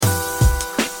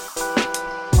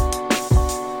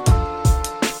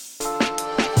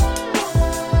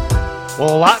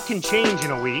Well, a lot can change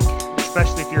in a week,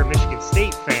 especially if you're a Michigan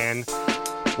State fan.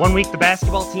 One week, the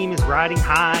basketball team is riding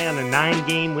high on a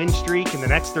 9-game win streak, and the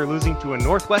next they're losing to a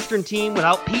Northwestern team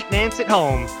without Pete Nance at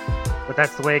home. But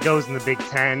that's the way it goes in the Big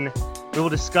Ten. We will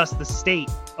discuss the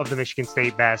state of the Michigan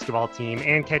State basketball team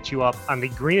and catch you up on the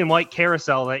green and white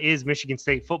carousel that is Michigan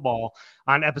State football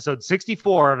on episode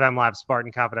 64 of MLab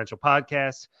Spartan Confidential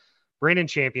Podcast. Brandon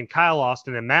Champion, Kyle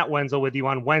Austin, and Matt Wenzel with you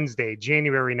on Wednesday,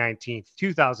 January 19th,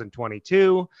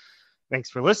 2022.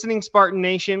 Thanks for listening, Spartan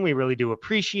Nation. We really do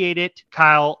appreciate it.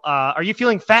 Kyle, are you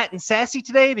feeling fat and sassy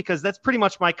today? Because that's pretty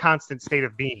much my constant state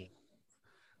of being.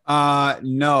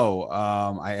 No,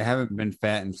 I haven't been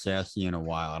fat and sassy in a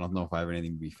while. I don't know if I have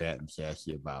anything to be fat and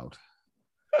sassy about.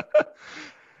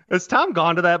 Has Tom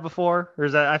gone to that before? Or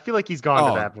is that, I feel like he's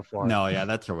gone to that before. No, yeah,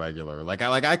 that's a regular.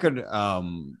 I could,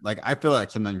 I feel like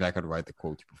sometimes I could write the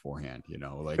quotes beforehand,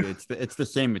 like it's the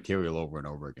same material over and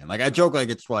over again. Like I joke, like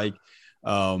it's like,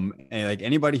 and like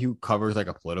anybody who covers like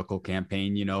a political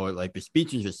campaign, like the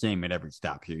speech is the same at every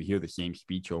stop. You hear the same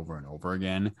speech over and over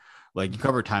again. Like you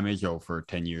cover Tom Izzo for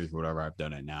 10 years, whatever. I've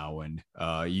done it now. And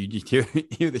you just hear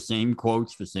the same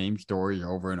quotes, the same stories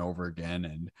over and over again.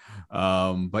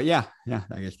 And but yeah,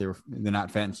 I guess they're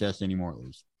not fat and sassy anymore, at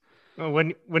least.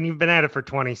 When you've been at it for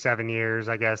 27 years,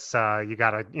 I guess you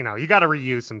gotta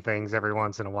reuse some things every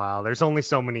once in a while. There's only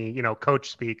so many,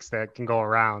 coach speaks that can go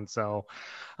around. So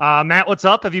Matt, what's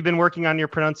up? Have you been working on your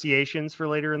pronunciations for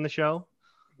later in the show?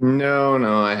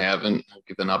 No, I haven't. I've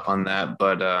given up on that.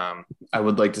 But I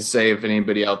would like to say, if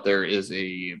anybody out there is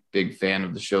a big fan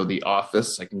of the show The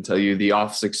Office, I can tell you the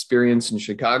Office experience in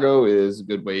Chicago is a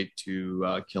good way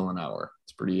to kill an hour.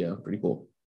 It's pretty cool.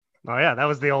 Oh yeah, that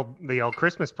was the old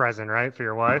Christmas present, right, for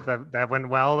your wife. That went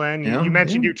well. Then yeah, you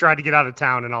mentioned you tried to get out of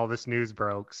town, and all this news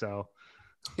broke. So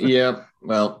yeah,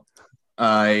 well,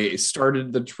 I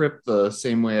started the trip the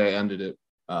same way I ended it,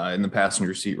 in the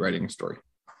passenger seat writing a story.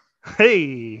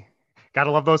 Hey,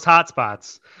 gotta love those hot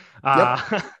spots.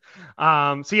 Yep.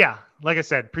 So yeah, like I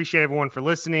said, appreciate everyone for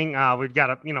listening. We've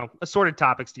got assorted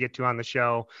topics to get to on the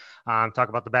show. Talk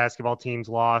about the basketball team's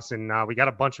loss, and we got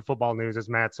a bunch of football news, as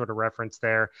Matt sort of referenced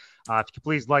there. If you could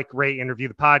please rate, and review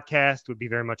the podcast, would be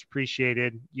very much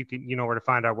appreciated. You know where to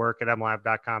find our work at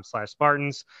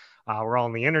mlive.com/Spartans. We're all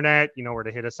on the internet. You know where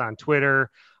to hit us on Twitter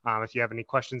if you have any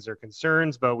questions or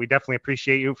concerns. But we definitely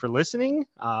appreciate you for listening,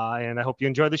 and I hope you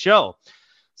enjoy the show.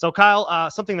 So,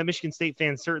 Kyle, something that Michigan State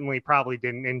fans certainly probably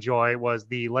didn't enjoy was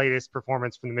the latest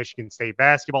performance from the Michigan State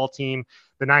basketball team.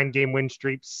 The 9-game win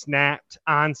streak snapped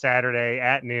on Saturday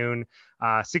at noon.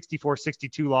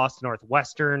 64-62 loss to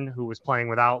Northwestern, who was playing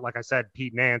without, like I said,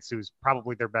 Pete Nance, who's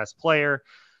probably their best player.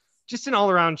 Just an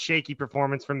all-around shaky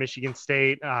performance from Michigan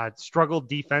State. Struggled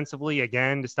defensively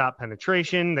again to stop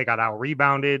penetration. They got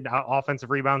out-rebounded,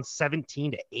 offensive rebounds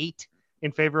 17-8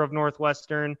 in favor of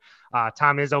Northwestern.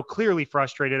 Tom Izzo clearly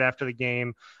frustrated after the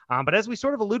game. But as we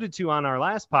sort of alluded to on our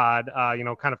last pod,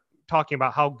 kind of talking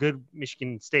about how good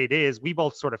Michigan State is, we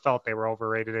both sort of felt they were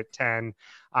overrated at 10.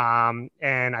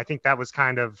 And I think that was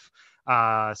kind of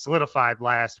solidified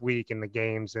last week in the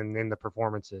games and in the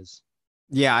performances.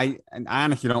 Yeah, I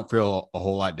honestly don't feel a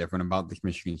whole lot different about this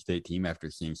Michigan State team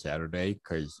after seeing Saturday,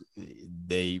 because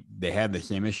they had the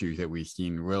same issues that we've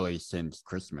seen really since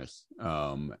Christmas.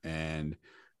 And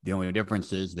the only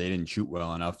difference is they didn't shoot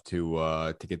well enough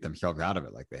to get themselves out of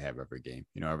it like they have every game.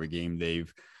 Every game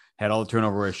they've had all the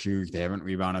turnover issues. They haven't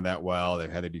rebounded that well.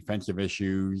 They've had the defensive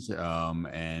issues,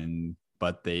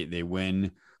 but they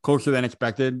win closer than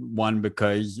expected. One,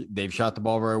 because they've shot the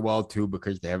ball very well. Two,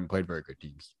 because they haven't played very good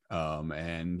teams.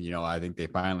 I think they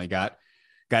finally got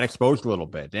exposed a little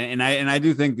bit. And I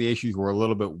do think the issues were a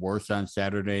little bit worse on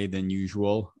Saturday than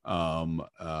usual.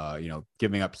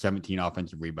 Giving up 17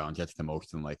 offensive rebounds, that's the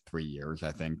most in like 3 years,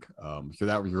 I think. So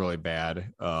that was really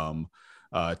bad.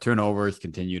 Turnovers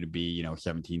continue to be,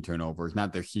 17 turnovers,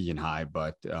 not their season high,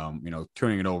 but,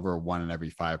 turning it over 1 in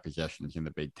every 5 possessions in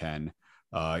the Big Ten.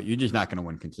 You're just not going to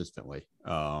win consistently.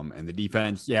 And the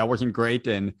defense, wasn't great.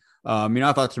 And,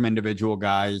 I thought some individual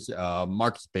guys,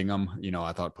 Marcus Bingham,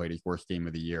 I thought played his worst game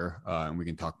of the year. And we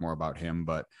can talk more about him,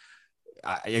 but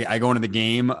I go into the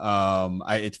game.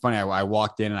 It's funny. I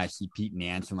walked in and I see Pete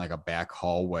Nance in like a back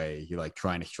hallway. He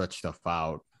trying to stretch stuff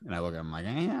out. And I look at him like,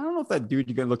 I don't know if that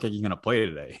dude's going to look like he's going to play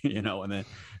today, and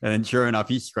then sure enough,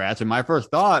 he's scratched. And my first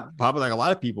thought, probably like a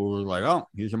lot of people were like, oh,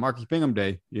 here's a Marcus Bingham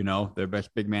day. Their best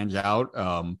big man's out.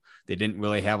 They didn't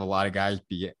really have a lot of guys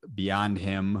beyond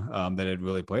him that had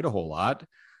really played a whole lot.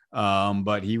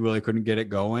 But he really couldn't get it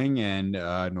going. And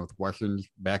Northwestern's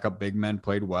backup big men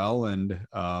played well and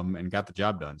got the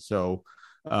job done. So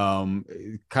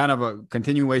kind of a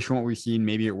continuation of what we've seen.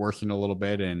 Maybe it worsened a little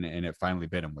bit and it finally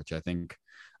bit him, which I think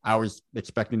I was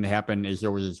expecting to happen.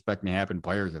 Izzo was expecting to happen.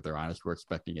 Players, if they're honest, were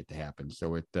expecting it to happen.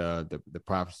 So the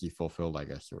prophecy fulfilled, I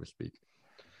guess, so to speak.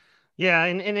 Yeah,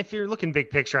 and if you're looking big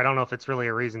picture, I don't know if it's really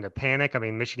a reason to panic. I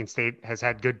mean, Michigan State has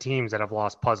had good teams that have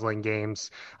lost puzzling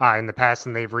games in the past,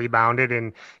 and they've rebounded.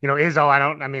 And,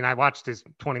 Izzo, I watched his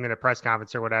 20-minute press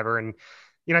conference or whatever, and,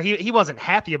 he wasn't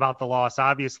happy about the loss,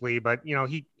 obviously, but,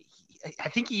 I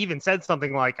think he even said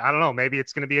something like, I don't know, maybe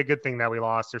it's going to be a good thing that we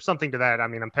lost or something to that. I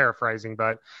mean, I'm paraphrasing,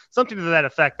 but something to that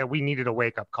effect that we needed a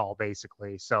wake-up call,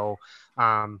 basically. So,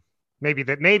 maybe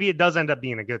it does end up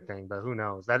being a good thing, but who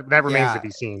knows? That remains to be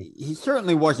seen. He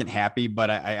certainly wasn't happy, but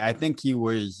I think he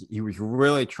was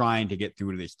really trying to get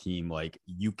through to this team. Like,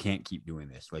 you can't keep doing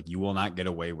this. Like, you will not get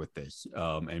away with this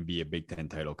and be a Big Ten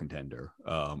title contender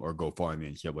or go far in the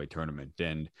NCAA tournament.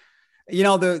 And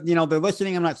they're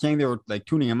listening. I'm not saying they were like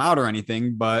tuning him out or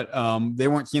anything, but they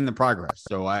weren't seeing the progress.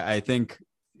 So I think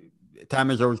Tom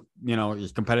Izzo,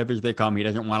 as competitive as they come, he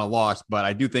doesn't want a loss, but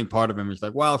I do think part of him is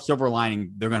like, well, silver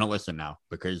lining, they're going to listen now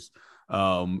because,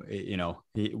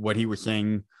 what he was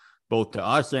saying both to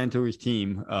us and to his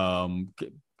team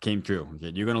came true. He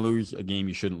said, you're going to lose a game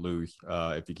you shouldn't lose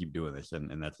if you keep doing this.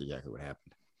 And that's exactly what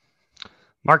happened.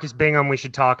 Marcus Bingham, we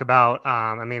should talk about.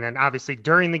 And obviously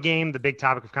during the game, the big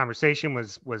topic of conversation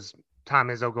was Tom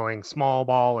Izzo going small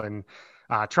ball and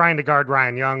trying to guard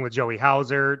Ryan Young with Joey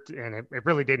Hauser, and it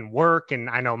really didn't work. And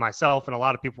I know myself and a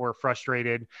lot of people were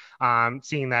frustrated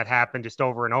seeing that happen just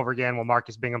over and over again. While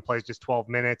Marcus Bingham plays just 12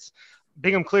 minutes.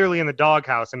 Bingham clearly in the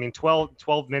doghouse. I mean,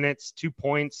 12 minutes, 2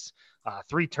 points,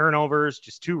 3 turnovers,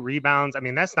 just 2 rebounds. I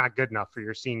mean, that's not good enough for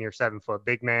your senior 7-foot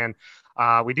big man.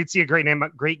 We did see a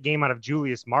great game out of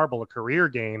Julius Marble, a career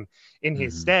game in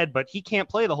his stead, but he can't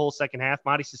play the whole second half.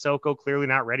 Mady Sissoko clearly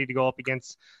not ready to go up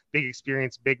against big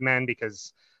experienced big men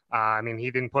because, he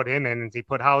didn't put him in, he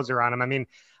put Hauser on him. I mean,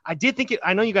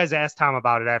 I know you guys asked Tom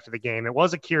about it after the game. It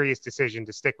was a curious decision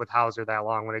to stick with Hauser that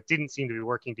long when it didn't seem to be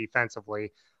working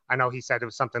defensively. I know he said it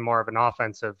was something more of an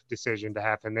offensive decision to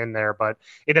have him in there, but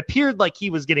it appeared like he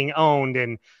was getting owned.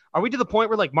 And are we to the point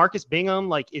where like Marcus Bingham,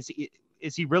 like, is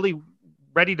he really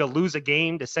ready to lose a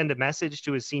game to send a message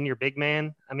to his senior big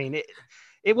man? I mean,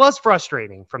 it was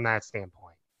frustrating from that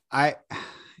standpoint. I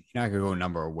could go a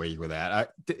number of ways with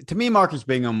that. To me, Marcus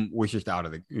Bingham was just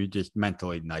just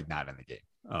mentally like not in the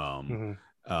game.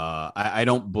 I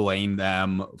don't blame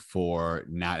them for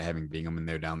not having Bingham in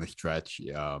there down the stretch.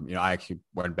 I actually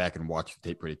went back and watched the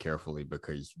tape pretty carefully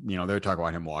because, they were talking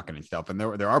about him walking and stuff. And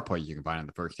there are plays you can find in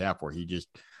the first half where he just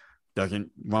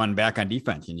doesn't run back on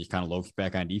defense and just kind of loafs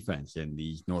back on defense. And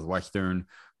these Northwestern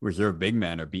reserve big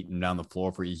men are beating down the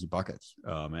floor for easy buckets.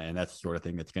 And that's the sort of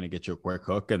thing that's going to get you a quick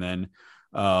hook. And then,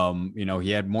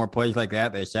 he had more plays like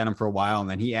that. They sat him for a while and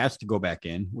then he asked to go back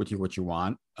in, which is what you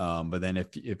want. But then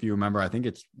if you remember, I think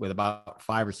it's with about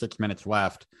 5 or 6 minutes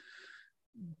left,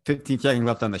 15 seconds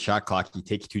left on the shot clock, he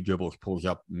takes 2 dribbles, pulls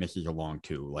up, misses a long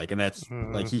 2. Like, and that's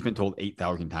like, he's been told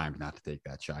 8,000 times not to take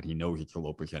that shot. He knows it's a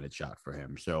low percentage shot for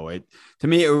him. So to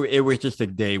me, it was just a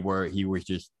day where he was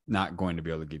just not going to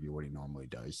be able to give you what he normally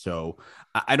does. So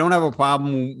I don't have a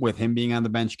problem with him being on the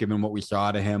bench, given what we saw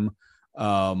out of him.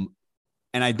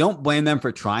 And I don't blame them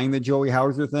for trying the Joey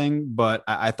Hauser thing, but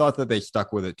I thought that they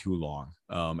stuck with it too long.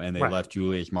 And they left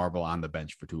Julius Marble on the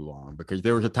bench for too long because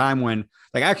there was a time when,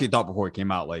 like, I actually thought before he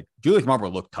came out, like, Julius Marble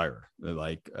looked tired.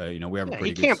 Like, we have a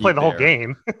pretty good he can't play the whole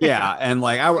game. Yeah. And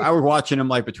like, I was watching him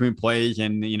like between plays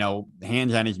and,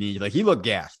 hands on his knees, like he looked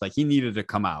gassed, like he needed to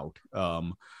come out.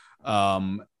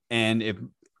 And if,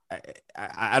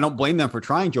 I don't blame them for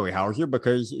trying Joey Hauser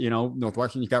because,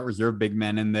 Northwestern's got reserve big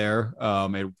men in there.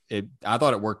 I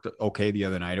thought it worked okay the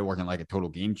other night. It wasn't like a total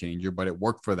game changer, but it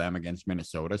worked for them against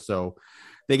Minnesota. So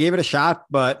they gave it a shot.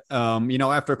 But,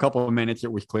 after a couple of minutes,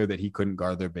 it was clear that he couldn't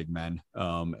guard their big men.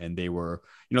 And they were,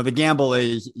 the gamble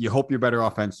is you hope you're better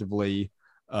offensively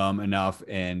enough.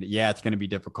 And yeah, it's going to be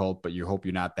difficult, but you hope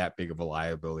you're not that big of a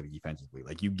liability defensively.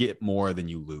 Like you get more than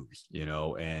you lose,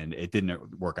 and it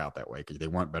didn't work out that way because they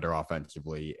weren't better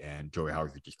offensively and Joey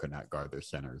Hauser just could not guard their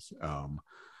centers.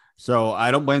 So I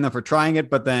don't blame them for trying it,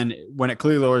 but then when it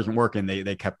clearly wasn't working,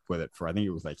 they kept with it for, I think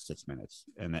it was like 6 minutes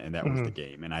and that was the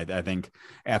game. And I think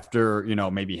after,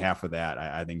 maybe half of that,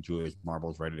 I think Julius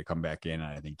Marble's ready to come back in. And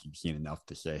I think you've seen enough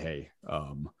to say, hey,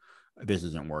 this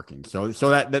isn't working. So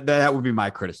that would be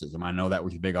my criticism. I know that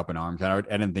was big up in arms. I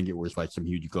didn't think it was like some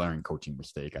huge glaring coaching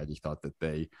mistake. I just thought that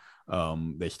they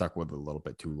stuck with it a little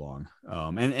bit too long.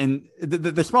 And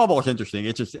the small ball is interesting.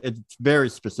 It's very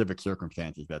specific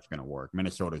circumstances that's going to work.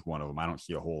 Minnesota is one of them. I don't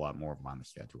see a whole lot more of them on the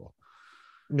schedule.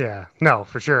 Yeah, no,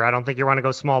 for sure. I don't think you want to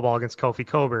go small ball against Kofi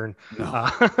Coburn. No.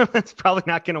 That's probably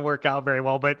not going to work out very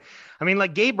well. But I mean,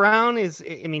 like Gabe Brown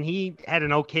he had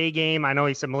an okay game. I know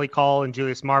he said Malik Hall and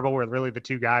Julius Marble were really the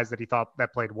two guys that he thought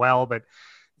that played well. But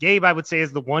Gabe, I would say,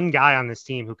 is the one guy on this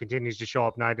team who continues to show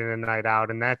up night in and night out.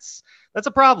 And that's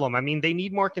a problem. I mean, they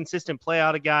need more consistent play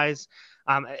out of guys.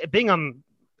 Bingham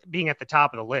being at the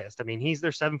top of the list. I mean, he's their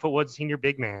 7-foot senior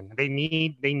big man. They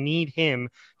need him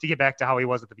to get back to how he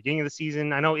was at the beginning of the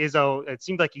season. I know Izzo, it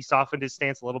seemed like he softened his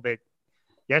stance a little bit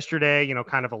yesterday,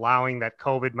 kind of allowing that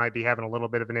COVID might be having a little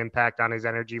bit of an impact on his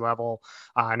energy level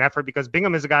and effort, because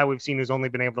Bingham is a guy we've seen who's only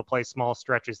been able to play small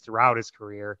stretches throughout his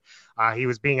career. He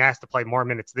was being asked to play more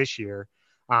minutes this year.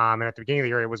 And at the beginning of the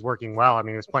year, it was working well. I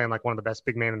mean, he was playing like one of the best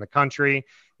big men in the country.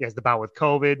 He has the bout with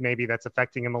COVID. Maybe that's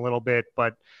affecting him a little bit,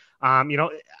 but I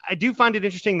do find it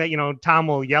interesting that, Tom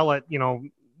will yell at,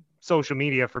 social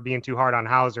media for being too hard on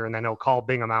Hauser, and then he'll call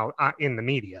Bingham out in the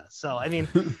media. So, I mean,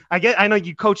 I know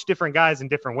you coach different guys in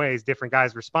different ways. Different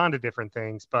guys respond to different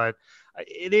things, but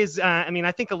it is,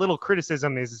 I think a little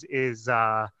criticism is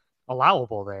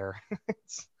allowable there.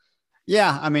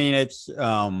 Yeah. I mean, it's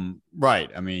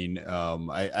right. I mean,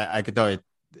 I could tell you,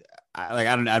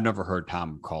 I've never heard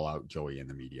Tom call out Joey in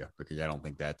the media, because I don't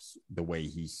think that's the way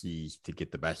he sees to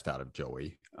get the best out of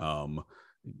Joey.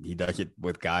 He does it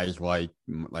with guys like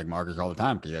Marcus all the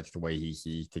time, because that's the way he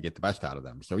sees to get the best out of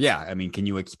them. So yeah, I mean, can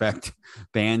you expect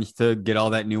fans to get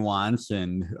all that nuance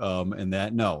and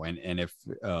that? No. And if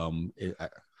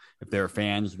there are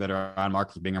fans that are on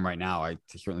Marcus Bingham right now, I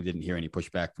certainly didn't hear any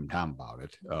pushback from Tom about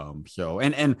it. So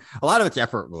a lot of it's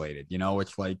effort related.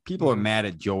 It's like people are mad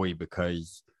at Joey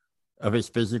because of his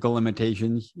physical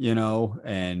limitations,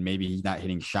 and maybe he's not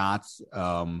hitting shots.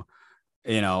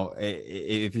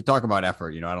 If you talk about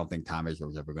effort, I don't think Tom Izzo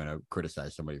is ever going to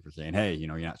criticize somebody for saying, hey,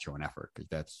 you're not showing effort, because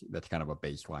that's kind of a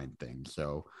baseline thing.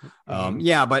 So,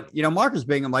 yeah, but Marcus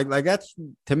Bingham, like that's,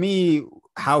 to me,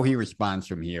 how he responds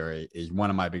from here is one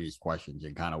of my biggest questions,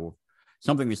 and kind of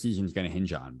something the season's going to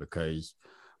hinge on, because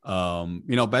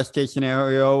best case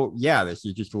scenario, yeah, this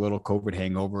is just a little COVID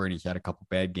hangover, and he's had a couple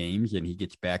bad games, and he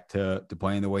gets back to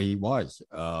playing the way he was.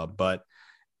 But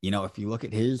if you look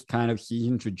at his kind of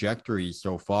season trajectory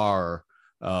so far,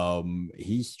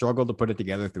 he's struggled to put it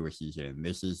together through a season.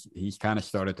 He's kind of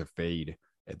started to fade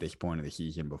at this point of the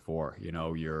season. Before,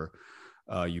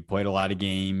 you played a lot of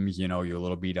games, you're a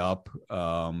little beat up,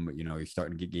 you're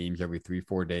starting to get games every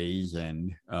 3-4 days.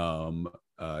 And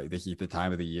this is the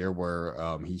time of the year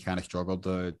where he's kind of struggled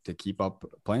to keep up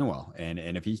playing well. And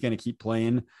if he's going to keep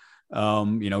playing,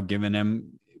 giving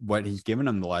him what he's given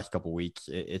them the last couple of weeks,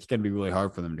 it's going to be really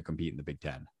hard for them to compete in the Big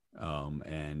Ten.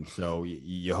 And so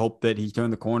you hope that he's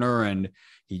turned the corner and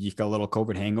he just got a little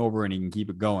COVID hangover and he can keep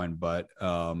it going. But,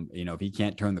 if he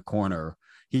can't turn the corner,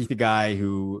 he's the guy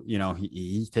who,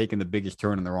 he's taken the biggest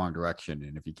turn in the wrong direction.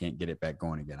 And if he can't get it back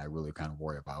going again, I really kind of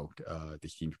worry about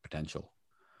this team's potential.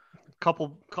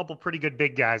 Couple pretty good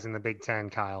big guys in the Big Ten,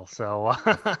 Kyle. So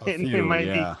it might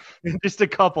be just a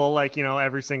couple,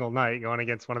 every single night going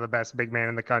against one of the best big men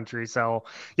in the country. So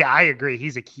yeah, I agree.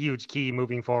 He's a huge key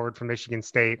moving forward for Michigan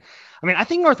State. I mean, I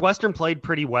think Northwestern played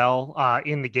pretty well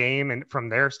in the game, and from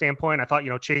their standpoint, I thought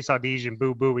Chase Audige and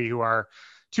Boo Buie, who are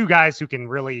two guys who can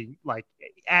really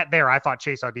I thought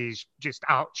Chase Audige just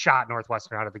outshot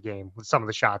Northwestern out of the game with some of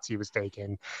the shots he was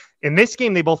taking. In this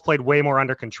game, they both played way more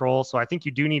under control. So I think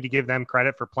you do need to give them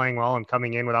credit for playing well and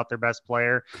coming in without their best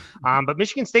player. But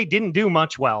Michigan State didn't do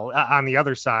much well on the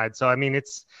other side. So, I mean,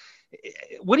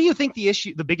 what do you think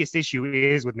the biggest issue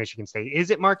is with Michigan State? Is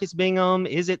it Marcus Bingham?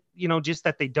 Is it, just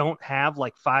that they don't have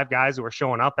like 5 guys who are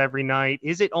showing up every night?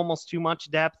 Is it almost too much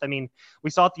depth? I mean, we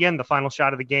saw at the end, the final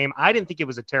shot of the game. I didn't think it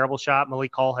was a terrible shot.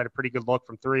 Malik Hall had a pretty good look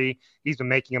from 3. He's been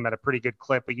making them at a pretty good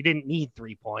clip, but you didn't need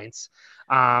 3 points.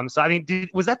 So, I mean,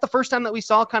 was that the first time that we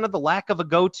saw kind of the lack of a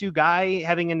go-to guy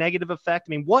having a negative effect?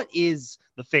 I mean, what is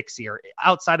the fix here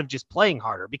outside of just playing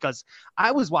harder? Because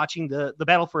I was watching the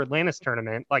Battle for Atlantis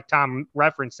tournament, like Tom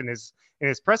referenced in his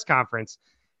press conference,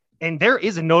 and there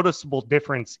is a noticeable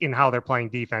difference in how they're playing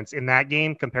defense in that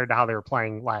game compared to how they were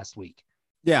playing last week.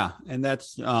 Yeah, and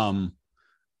that's I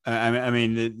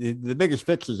mean the biggest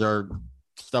fixes are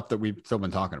stuff that we've still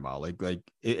been talking about. Like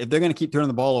if they're going to keep turning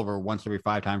the ball over once every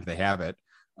 5 times they have it,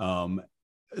 I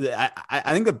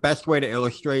think the best way to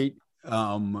illustrate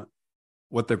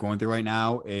what they're going through right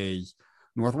now is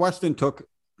Northwestern took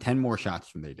 10 more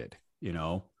shots than they did,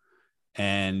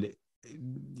 and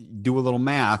do a little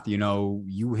math, you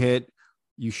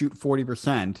shoot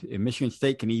 40%, and Michigan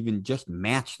State can even just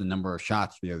match the number of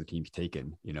shots the other team's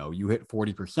taken. You hit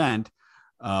 40%.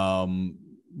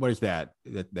 What is that?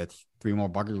 That's 3 more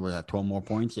buckets. Was that 12 more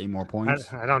points? 8 more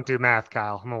points? I don't do math,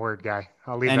 Kyle. I'm a word guy.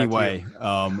 I'll leave Anyway,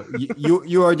 that to you.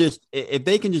 you are just, if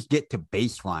they can just get to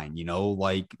baseline,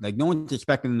 like no one's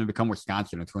expecting them to become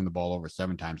Wisconsin and turn the ball over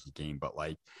 7 times a game, but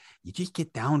like you just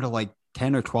get down to like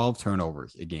 10 or 12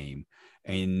 turnovers a game,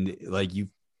 and like you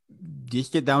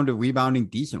just get down to rebounding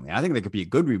decently. I think they could be a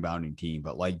good rebounding team,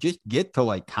 but like just get to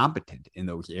like competent in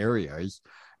those areas,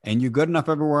 and you're good enough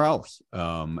everywhere else.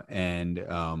 So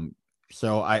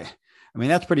I mean,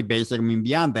 that's pretty basic. I mean,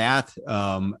 beyond that,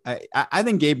 I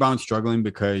think Gabe Brown's struggling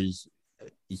because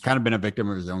he's kind of been a victim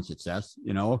of his own success.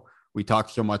 We talk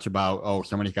so much about,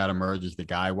 somebody's got to emerge as the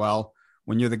guy. Well,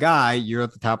 when you're the guy, you're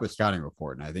at the top of the scouting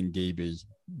report. And I think Gabe is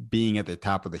being at the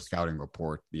top of the scouting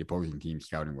report, the opposing team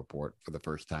scouting report, for the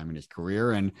first time in his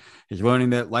career. And he's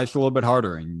learning that life's a little bit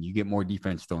harder and you get more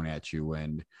defense thrown at you.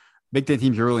 And Big Ten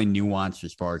teams are really nuanced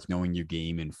as far as knowing your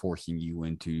game and forcing you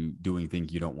into doing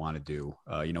things you don't want to do.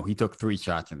 He took 3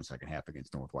 shots in the second half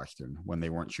against Northwestern when they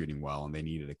weren't shooting well and they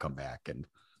needed to come back. And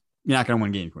you're not going to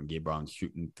win games when Gabe Brown's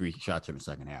shooting 3 shots in the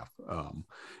second half.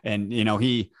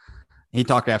 He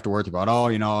talked afterwards about,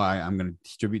 I'm going to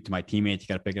distribute to my teammates. You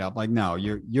got to pick it up. Like, no,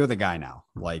 you're the guy now.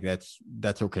 Like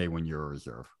that's okay when you're a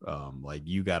reserve. Like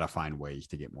you got to find ways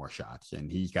to get more shots,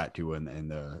 and he's got to, and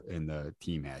the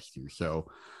team has to. So,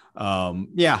 I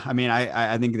mean,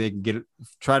 I think they can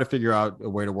try to figure out a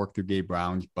way to work through Gabe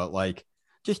Brown's, but like,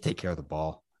 just take care of the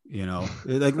ball,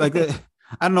 like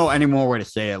I don't know any more way to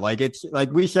say it. Like, it's like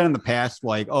we said in the past,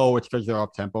 like, it's because they're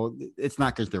up tempo. It's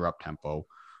not because they're up tempo.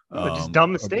 Just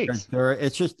dumb mistakes.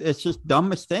 It's just dumb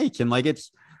mistakes. And like,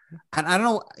 I don't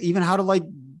know even how to like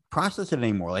process it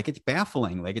anymore. Like, it's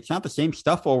baffling. Like, it's not the same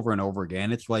stuff over and over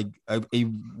again. It's like a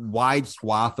wide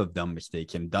swath of dumb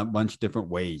mistakes in a bunch of different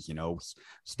ways,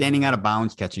 standing out of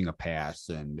bounds, catching a pass,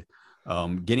 and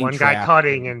getting one guy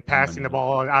cutting and passing the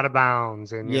ball out of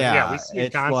bounds. And we see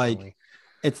it constantly.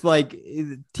 It's like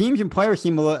teams and players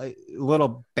seem a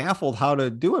little baffled how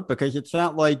to do it, because it's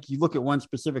not like you look at one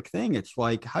specific thing. It's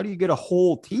like, how do you get a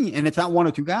whole team? And it's not 1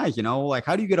 or 2 guys, like,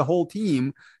 how do you get a whole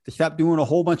team to stop doing a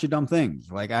whole bunch of dumb things?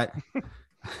 Like, I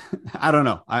I don't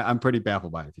know. I'm pretty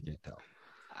baffled by it, if you can't tell.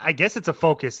 I guess it's a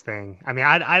focus thing. I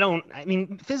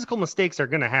mean, physical mistakes are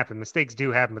going to happen. Mistakes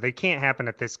do happen, but they can't happen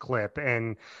at this clip.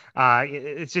 And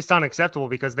it's just unacceptable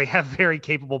because they have very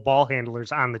capable ball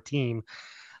handlers on the team.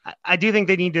 I do think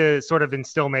they need to sort of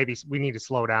instill, maybe we need to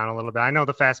slow down a little bit. I know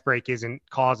the fast break isn't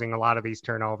causing a lot of these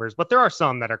turnovers, but there are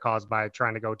some that are caused by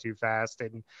trying to go too fast.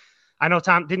 And I know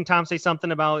didn't Tom say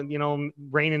something about,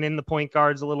 reining in the point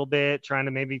guards a little bit, trying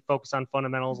to maybe focus on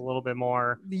fundamentals a little bit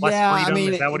more, less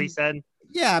freedom? Is that what he said?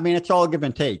 Yeah, I mean, it's all give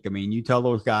and take. I mean, you tell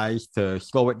those guys to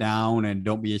slow it down and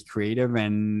don't be as creative,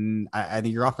 and I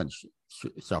think your offense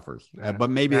suffers. But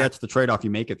maybe that's the trade-off you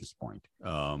make at this point.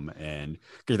 And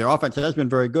because their offense has been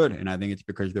very good, and I think it's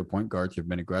because their point guards have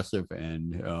been aggressive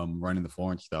and running the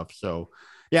floor and stuff. So,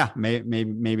 yeah,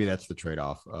 maybe that's the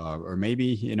trade-off. Or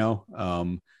maybe,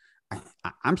 I'm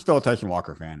still a Tyson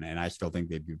Walker fan, and I still think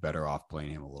they'd be better off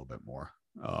playing him a little bit more.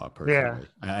 Personally.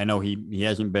 Yeah. I know he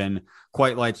hasn't been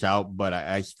quite lights out, but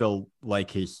I still like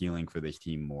his ceiling for this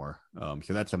team more.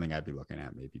 So that's something I'd be looking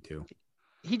at maybe too.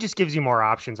 He just gives you more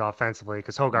options offensively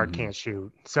because Hoggard can't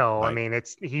shoot. So, right. I mean,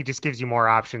 he just gives you more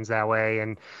options that way.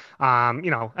 And,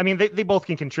 they both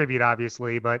can contribute,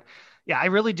 obviously, but yeah, I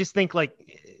really just think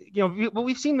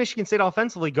we've seen Michigan State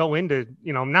offensively go into,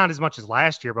 not as much as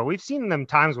last year, but we've seen them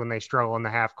times when they struggle in the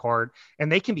half court,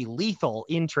 and they can be lethal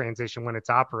in transition when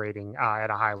it's operating at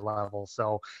a high level.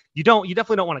 So you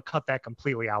definitely don't want to cut that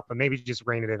completely out, but maybe just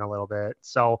rein it in a little bit.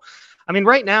 So, I mean,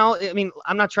 right now,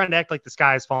 I'm not trying to act like the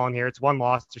sky is falling here. It's 1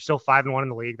 loss. They're still 5-1 in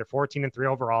the league. They're 14-3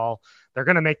 overall. They're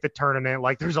going to make the tournament.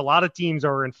 Like, there's a lot of teams that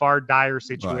are in far dire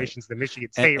situations than Michigan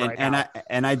State now.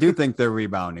 I do think they're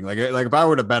rebounding. Like if I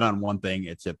were to bet on one thing,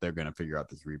 it's if they're going to figure out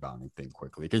this rebounding thing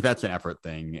quickly, because that's an effort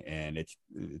thing, and it's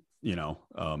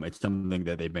it's something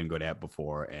that they've been good at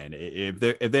before. And if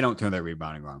they don't turn their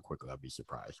rebounding around quickly, I'll be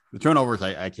surprised. The turnovers,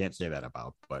 I can't say that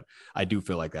about, but I do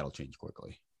feel like that'll change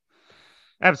quickly.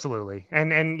 Absolutely.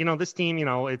 And this team,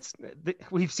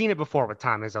 we've seen it before with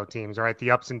Tom Izzo teams, right? The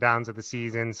ups and downs of the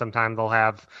season. Sometimes they'll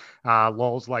have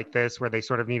lulls like this where they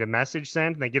sort of need a message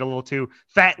sent and they get a little too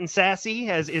fat and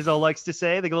sassy, as Izzo likes to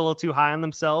say. They get a little too high on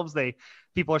themselves.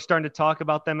 People are starting to talk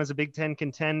about them as a Big Ten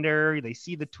contender. They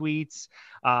see the tweets,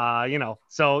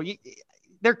 so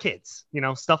they're kids,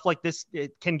 stuff like this,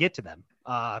 it can get to them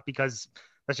because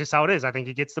that's just how it is. I think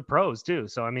it gets the pros too.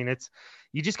 So, I mean,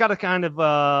 you just got to kind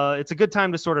of, it's a good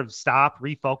time to sort of stop,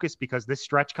 refocus, because this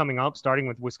stretch coming up, starting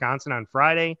with Wisconsin on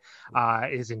Friday,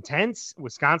 is intense.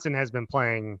 Wisconsin has been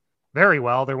playing very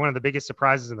well. They're one of the biggest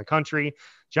surprises in the country.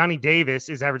 Johnny Davis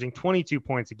is averaging 22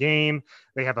 points a game.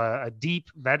 They have a deep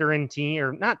veteran team,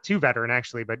 or not too veteran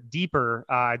actually, but deeper,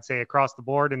 I'd say, across the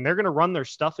board. And they're going to run their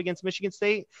stuff against Michigan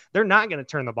State. They're not going to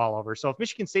turn the ball over. So if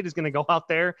Michigan State is going to go out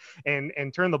there and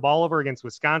turn the ball over against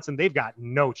Wisconsin, they've got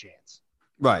no chance.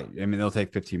 Right. I mean, they'll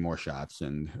take 15 more shots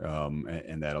and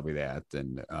that'll be that.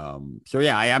 And so,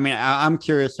 yeah, I'm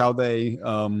curious how they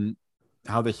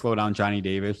slow down Johnny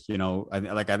Davis. You know,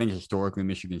 I think historically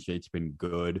Michigan State's been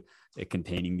good at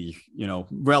containing these, you know,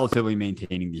 relatively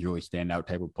maintaining these really standout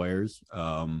type of players.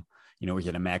 You know, is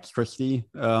it a Max Christie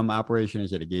operation?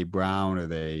 Is it a Gabe Brown?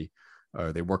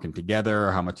 Are they working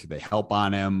together? How much do they help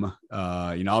on him?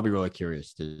 You know, I'll be really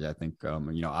curious because I think,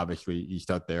 you know, obviously he's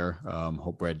out there.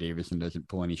 Hope Brad Davison doesn't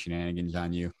pull any shenanigans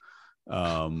on you.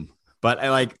 But I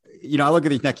look at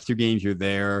these next two games. You're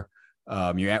there.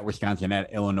 You're at Wisconsin,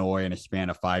 at Illinois in a span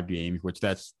of 5 games, which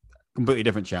that's completely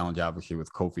different challenge, obviously,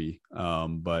 with Kofi.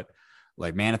 But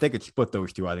like, man, if they could split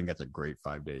those two, I think that's a great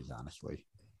 5 days, honestly.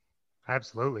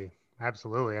 Absolutely.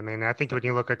 I mean, I think when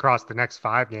you look across the next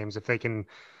 5 games, if they can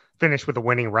finish with a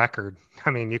winning record, I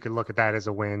mean, you could look at that as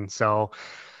a win. So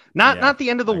not the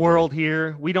end of the world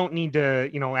here. We don't need to,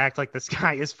 you know, act like the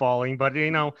sky is falling, but,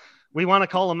 you know, we want to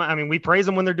call them. I mean, we praise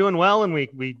them when they're doing well, and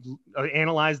we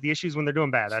analyze the issues when they're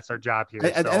doing bad. That's our job here.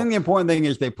 I think the important thing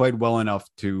is they played well enough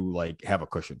to like have a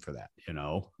cushion for that. You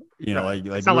know, right.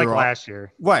 Like it's not like last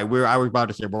year, right? I was about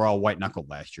to say we're all white knuckled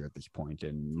last year at this point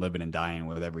and living and dying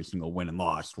with every single win and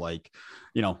loss. Like,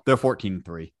 you know, they're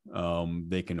 14-3.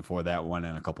 They can afford that one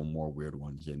and a couple more weird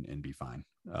ones and be fine.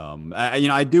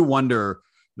 I do wonder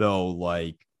though,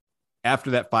 like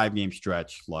after that 5-game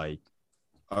stretch, like.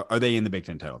 Are they in the Big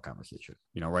Ten title conversation?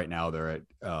 You know, right now they're at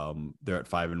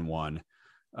 5-1,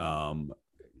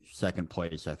 second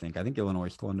place. I think Illinois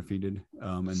is still undefeated.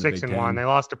 In 6-1. They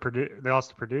lost to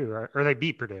Purdue, right? Or they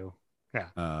beat Purdue.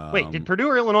 Yeah. Wait, did Purdue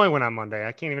or Illinois win on Monday?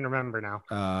 I can't even remember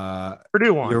now.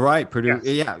 Purdue won. You're right. Purdue.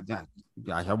 Yes. Yeah.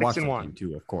 I watched that game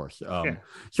too, of course.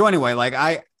 So anyway,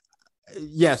 like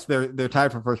yes, they're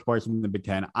tied for first place in the Big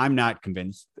Ten. I'm not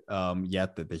convinced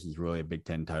yet that this is really a Big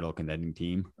Ten title contending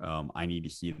team. I need to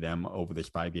see them over this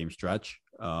 5-game stretch.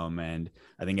 And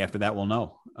I think after that, we'll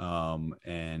know.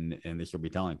 And this will be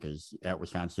telling because at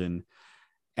Wisconsin,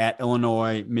 at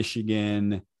Illinois,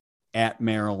 Michigan, at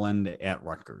Maryland, at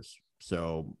Rutgers.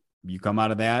 So you come out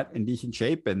of that in decent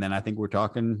shape. And then I think we're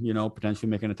talking, you know, potentially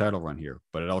making a title run here,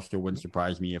 but it also wouldn't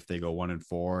surprise me if they go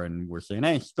 1-4 and we're saying,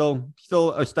 hey, still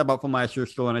a step up from last year,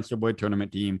 still an NCAA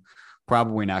tournament team,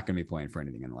 probably not going to be playing for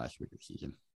anything in the last week of the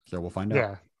season. So we'll find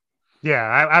out. Yeah.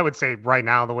 I would say right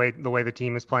now, the way the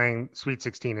team is playing, Sweet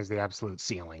 16 is the absolute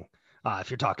ceiling. If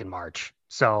you're talking March.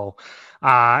 So,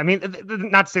 I mean,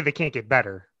 not to say they can't get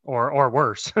better or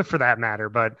worse for that matter,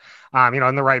 but, you know,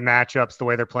 in the right matchups, the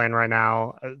way they're playing right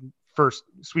now, first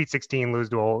Sweet 16 lose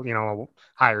to a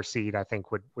higher seed, I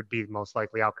think would be the most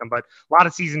likely outcome, but a lot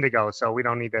of season to go. So we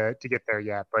don't need to get there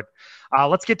yet, but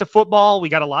let's get to football. We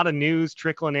got a lot of news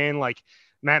trickling in. Like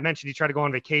Matt mentioned, he tried to go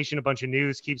on vacation. A bunch of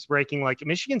news keeps breaking. Like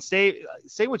Michigan State,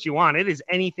 say what you want. It is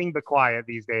anything but quiet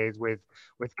these days with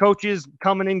coaches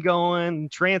coming and going,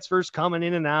 transfers coming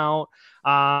in and out.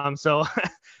 So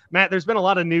Matt, there's been a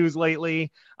lot of news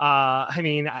lately. I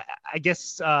mean, I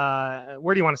guess,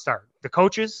 where do you want to start? The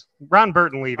coaches? Ron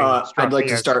Burton leaving. I'd like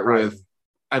to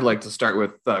start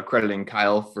with crediting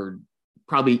Kyle for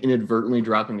probably inadvertently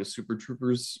dropping a Super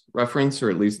Troopers reference, or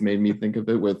at least made me think of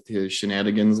it with his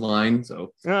shenanigans line.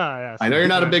 So yes. I know you're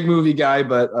not a big movie guy,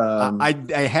 but I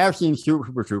have seen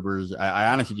Super Troopers.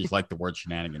 I honestly just like the word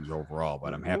shenanigans overall,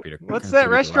 but I'm happy to. What's that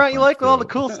restaurant you like with all the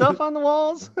cool stuff on the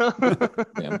walls?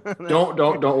 Yeah.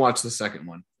 Don't watch the second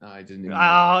one. I didn't. Even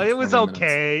it was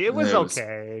okay. It was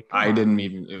okay.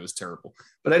 It was terrible.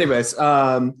 But anyways,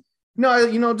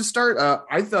 no, to start,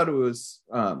 I thought it was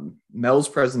Mel's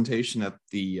presentation at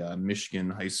the Michigan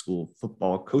High School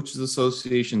Football Coaches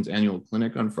Association's annual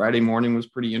clinic on Friday morning was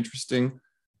pretty interesting.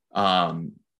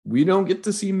 We don't get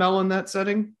to see Mel in that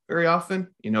setting very often.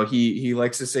 You know, he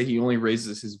likes to say he only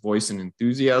raises his voice in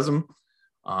enthusiasm.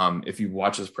 If you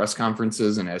watch his press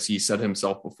conferences, and as he said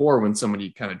himself before, when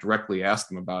somebody kind of directly asked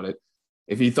him about it,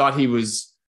 if he thought he was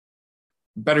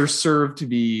better served to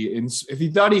be if he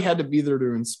thought he had to be there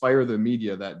to inspire the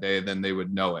media that day, then they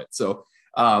would know it. So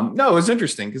no, it was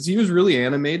interesting because he was really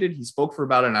animated. He spoke for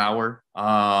about an hour,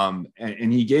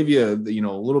 and he gave you a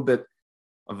little bit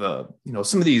of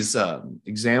some of these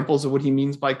examples of what he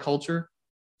means by culture.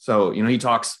 So, he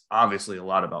talks obviously a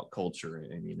lot about culture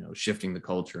and, shifting the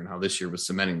culture and how this year was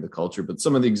cementing the culture, but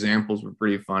some of the examples were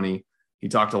pretty funny. He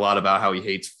talked a lot about how he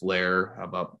hates flair,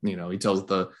 about, he tells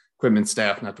the equipment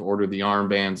staff not to order the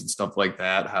armbands and stuff like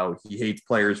that, how he hates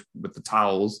players with the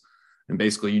towels. And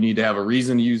basically, you need to have a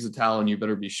reason to use the towel, and you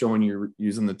better be showing you're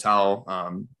using the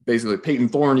towel. Basically, Peyton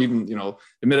Thorne even,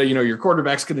 admitted, your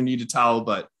quarterback's going to need a towel,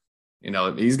 but,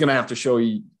 he's going to have to show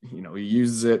he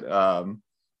uses it.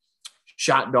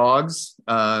 Shot dogs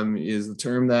is the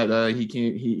term that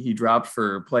he dropped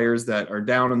for players that are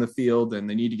down on the field and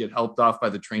they need to get helped off by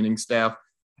the training staff.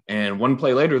 And one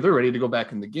play later, they're ready to go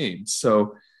back in the game.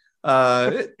 So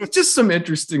it's just some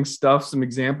interesting stuff, some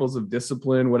examples of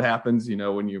discipline. What happens,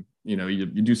 when you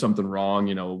do something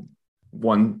wrong,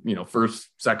 first,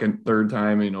 second, third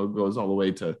time, it goes all the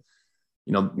way to,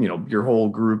 your whole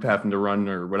group having to run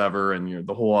or whatever, and you're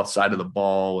the whole side of the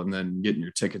ball, and then getting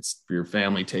your tickets for your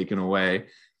family taken away.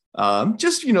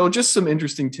 Just some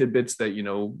interesting tidbits that,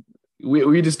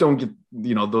 we just don't get,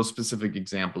 those specific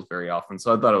examples very often.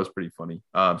 So I thought it was pretty funny.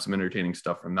 Some entertaining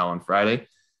stuff from Mel on Friday.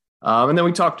 And then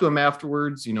we talked to him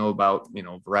afterwards, about,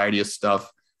 a variety of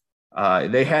stuff.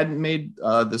 They hadn't made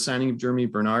the signing of Jeremy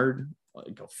Bernard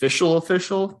like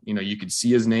official. You could see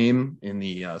his name in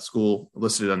the school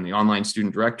listed on the online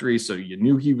student directory. So you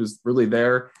knew he was really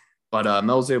there, but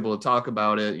Mel's able to talk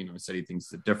about it. He said he thinks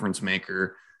the difference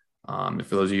maker. If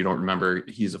for those of you who don't remember,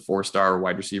 he's a 4-star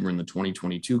wide receiver in the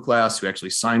 2022 class who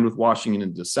actually signed with Washington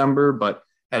in December, but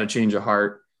had a change of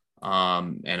heart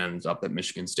and ends up at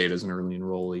Michigan State as an early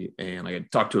enrollee. And I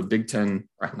talked to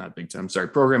a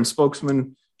program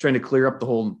spokesman trying to clear up the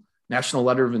whole national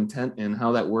letter of intent and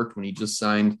how that worked when he just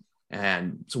signed.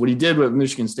 And so what he did with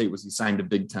Michigan State was he signed a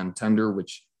Big Ten tender,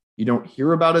 which you don't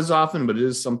hear about as often, but it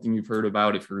is something you've heard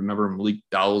about. If you remember Malik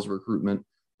Dowell's recruitment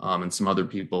and some other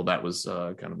people, that was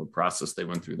kind of a process they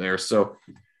went through there. So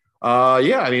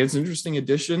it's an interesting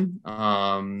addition.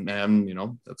 And,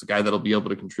 that's a guy that'll be able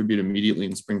to contribute immediately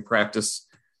in spring practice.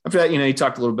 After that, he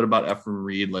talked a little bit about Ephraim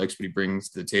Reed, likes what he brings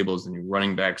to the table as the new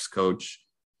running backs coach.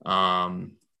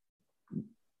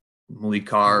 Malik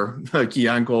Carr,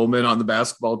 Keon Coleman on the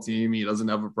basketball team. He doesn't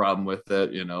have a problem with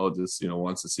it,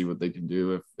 wants to see what they can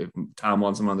do. If Tom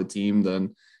wants him on the team,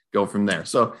 then go from there.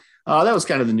 So that was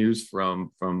kind of the news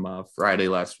from Friday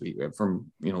last week,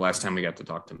 from, last time we got to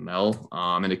talk to Mel.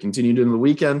 And it continued into the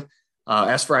weekend.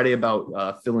 Asked Friday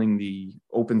about filling the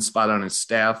open spot on his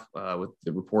staff with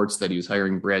the reports that he was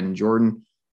hiring Braden Jordan.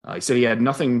 He said he had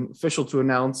nothing official to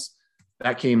announce.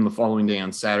 That came the following day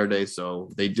on Saturday. So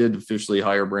they did officially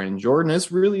hire Brandon Jordan.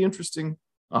 It's really interesting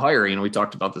hire. We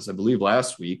talked about this, I believe,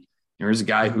 last week. There's a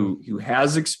guy who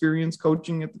has experience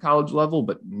coaching at the college level,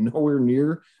 but nowhere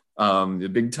near the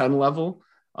Big Ten level.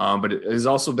 But it has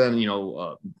also been,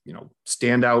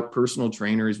 standout personal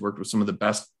trainer. He's worked with some of the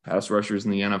best pass rushers in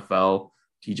the NFL,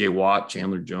 TJ Watt,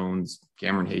 Chandler Jones,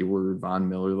 Cameron Hayward, Von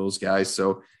Miller, those guys.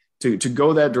 So to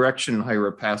go that direction and hire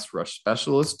a pass rush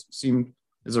specialist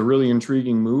is a really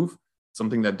intriguing move,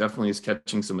 something that definitely is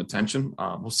catching some attention.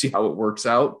 We'll see how it works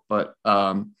out. But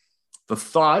the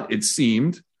thought, it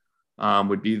seemed,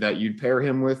 would be that you'd pair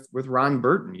him with Ron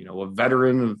Burton, a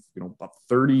veteran of about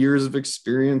 30 years of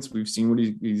experience. We've seen what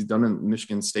he's done in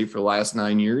Michigan State for the last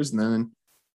 9 years. And then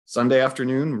Sunday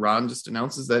afternoon, Ron just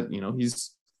announces that,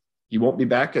 he won't be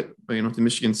back at, to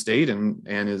Michigan State and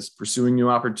is pursuing new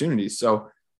opportunities. So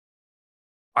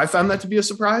I found that to be a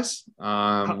surprise.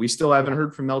 We still haven't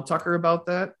heard from Mel Tucker about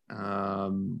that.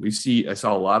 I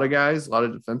saw a lot of guys, a lot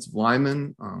of defensive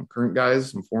linemen, current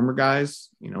guys and former guys,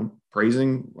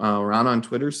 praising Ron on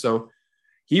Twitter. So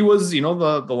he was, the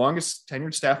longest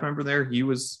tenured staff member there. He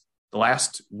was the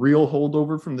last real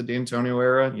holdover from the D'Antonio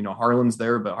era. Harlan's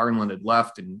there, but Harlan had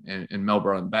left and Mel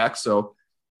brought him back. So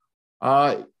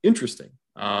interesting.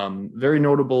 Very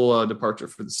notable departure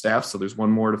for the staff. So there's one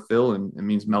more to fill, and it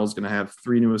means Mel's going to have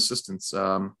 3 new assistants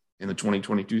in the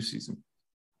 2022 season.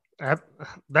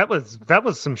 That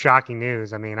was some shocking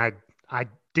news. I mean, I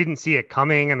didn't see it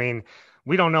coming. I mean,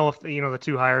 we don't know if the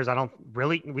 2 hires.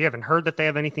 We haven't heard that they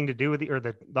have anything to do with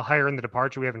the hire and the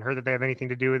departure. We haven't heard that they have anything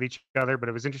to do with each other. But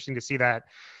it was interesting to see that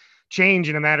change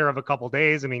in a matter of a couple of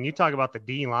days. I mean, you talk about the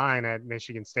D line at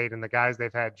Michigan State and the guys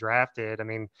they've had drafted. I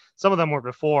mean, some of them were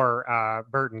before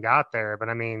Burton got there, but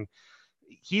I mean,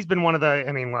 he's been one of like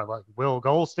Will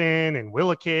Golston and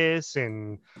Willekes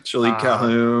and Shalik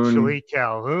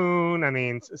Calhoun. I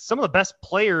mean, some of the best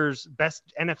players,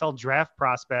 best NFL draft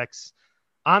prospects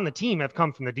on the team have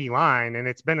come from the D line, and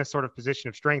it's been a sort of position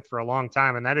of strength for a long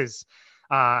time. And that is,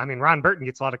 Ron Burton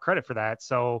gets a lot of credit for that.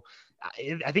 So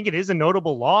I think it is a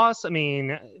notable loss. I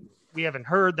mean, we haven't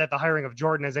heard that the hiring of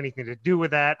Jordan has anything to do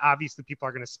with that. Obviously, people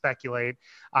are going to speculate,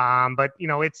 but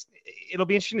it'll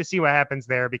be interesting to see what happens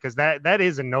there, because that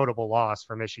is a notable loss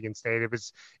for Michigan State.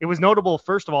 It was notable,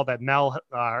 first of all, that Mel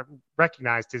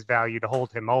recognized his value to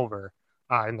hold him over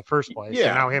in the first place. Yeah.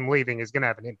 And now him leaving is going to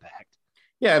have an impact.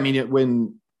 Yeah, I mean,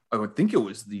 when I would think it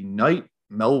was the night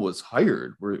Mel was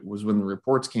hired, where it was when the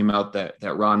reports came out that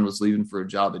Ron was leaving for a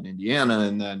job in Indiana,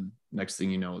 and then next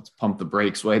thing you know, it's pump the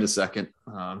brakes. Wait a second,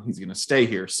 he's going to stay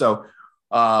here. So,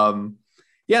 and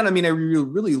I mean, I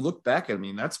really look back. I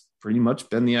mean, that's pretty much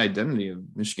been the identity of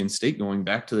Michigan State going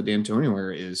back to the D'Antonio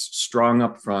era, is strong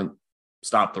up front,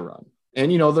 stop the run.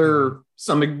 And there are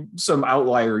some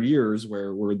outlier years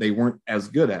where they weren't as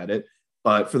good at it,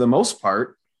 but for the most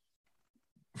part,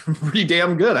 pretty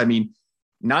damn good. I mean,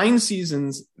 9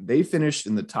 seasons, they finished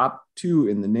in the top 2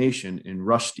 in the nation in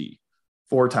rush D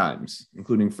 4 times,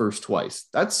 including first twice.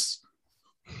 That's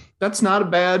not a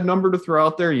bad number to throw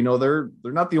out there. They're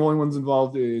not the only ones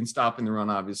involved in stopping the run,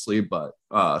 obviously, but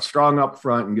strong up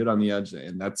front and good on the edge.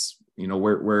 And that's,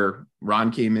 where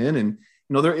Ron came in. And,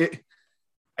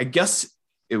 I guess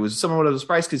it was somewhat of a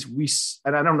surprise, because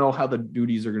and I don't know how the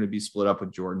duties are going to be split up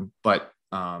with Jordan, but,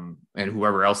 and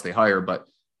whoever else they hire, but,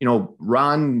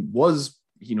 Ron was,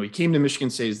 he came to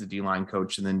Michigan State as the D-line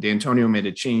coach, and then D'Antonio made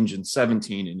a change in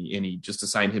 2017, and he just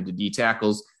assigned him to D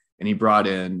tackles, and he brought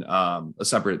in a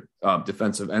separate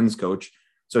defensive ends coach.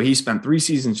 So he spent 3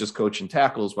 seasons just coaching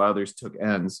tackles while others took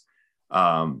ends.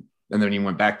 And then he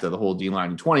went back to the whole D-line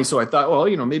in 20. So I thought, well,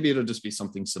 maybe it'll just be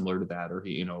something similar to that, or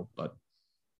but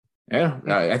yeah,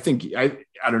 I think, I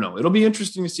don't know. It'll be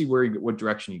interesting to see what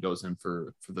direction he goes in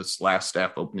for this last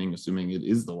staff opening, assuming it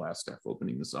is the last staff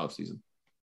opening this offseason.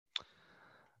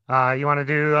 You want to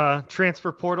do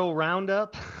transfer portal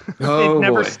roundup? Oh, it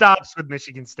never boy. stops with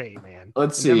Michigan State, man.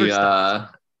 Let's see.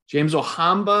 James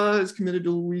Ohamba is committed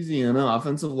to Louisiana,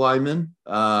 offensive lineman.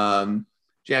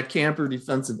 Jack Camper,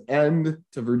 defensive end,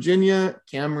 to Virginia.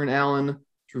 Cameron Allen,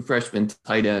 true freshman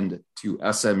tight end, to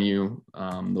SMU.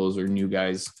 Those are new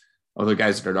guys, other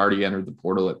guys that had already entered the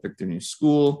portal that picked their new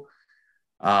school.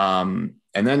 And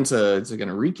then to kind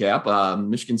of recap,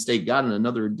 Michigan State got in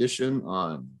another edition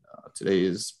on today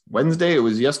is Wednesday. It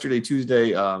was yesterday,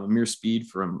 Tuesday. Amir Speed,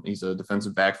 he's a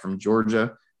defensive back from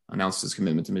Georgia, announced his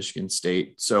commitment to Michigan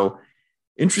State. So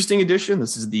interesting addition.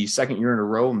 This is the second year in a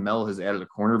row Mel has added a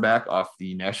cornerback off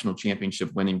the national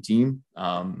championship winning team,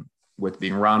 with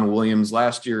being Ron Williams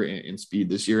last year and Speed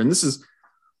this year. And this is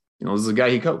a guy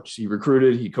he coached. He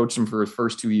recruited. He coached him for his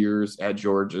first 2 years at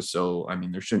Georgia. So, I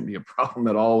mean, there shouldn't be a problem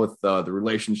at all with the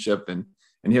relationship and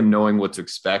him knowing what to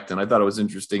expect. And I thought it was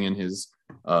interesting in his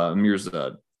Amir's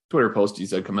Twitter post. He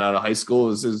said coming out of high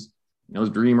school is his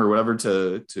dream or whatever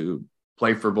to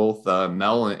play for both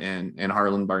Mel and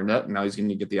Harlan Barnett. And now he's going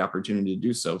to get the opportunity to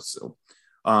do so. So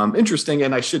interesting.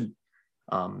 And I should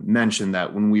mention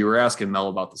that when we were asking Mel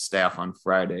about the staff on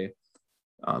Friday,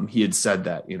 he had said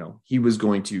that, he was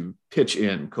going to pitch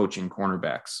in coaching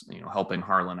cornerbacks, helping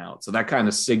Harlan out. So that kind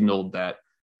of signaled that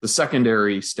the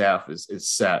secondary staff is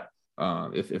set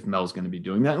if Mel's going to be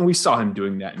doing that. And we saw him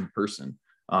doing that in person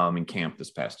in camp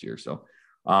this past year. So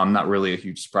not really a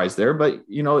huge surprise there, but,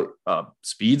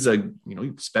 Speed's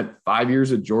he spent 5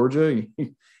 years at Georgia.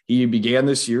 He began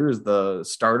this year as the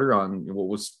starter on what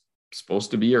was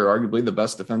supposed to be, or arguably, the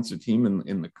best defensive team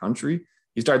in the country.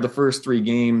 He started the first 3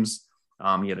 games.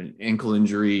 He had an ankle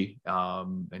injury,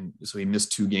 and so he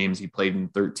missed 2 games. He played in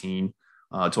 13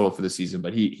 total for the season,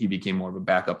 but he became more of a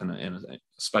backup and a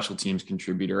special teams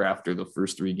contributor after the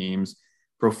first 3 games.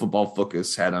 Pro Football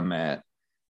Focus had him at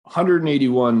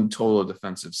 181 total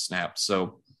defensive snaps.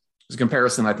 So as a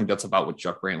comparison, I think that's about what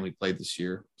Chuck Brantley played this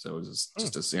year. So it was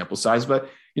just a sample size, but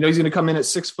he's going to come in at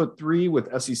 6'3"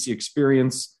 with SEC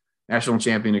experience, national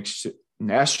championship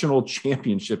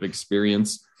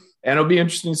experience. And it'll be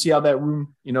interesting to see how that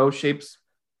room, shakes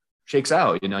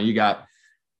out. You got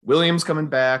Williams coming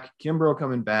back, Kimbrough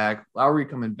coming back, Lowry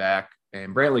coming back,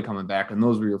 and Brantley coming back. And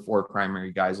those were your 4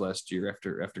 primary guys last year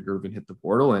after Gervin hit the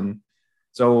portal. And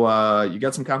so you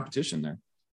got some competition there.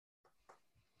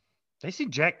 Did I see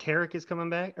Jack Carrick is coming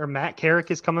back, or Matt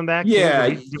Carrick is coming back? Yeah.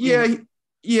 He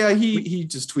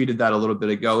just tweeted that a little bit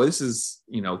ago. This is,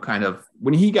 kind of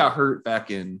when he got hurt back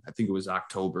in, I think it was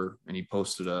October, and he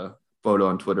posted a photo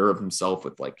on Twitter of himself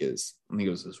with his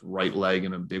right leg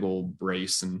in a big old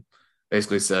brace, and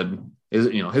basically said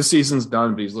his season's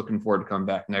done, but he's looking forward to come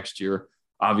back next year.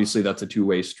 Obviously that's a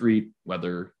 2-way street,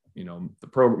 whether,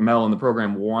 Mel and the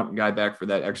program want a guy back for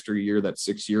that extra year, that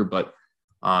 6th year, but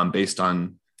based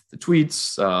on the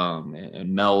tweets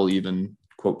and Mel even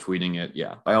quote tweeting it,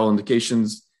 by all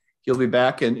indications, he'll be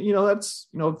back. And, it's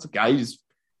a guy who's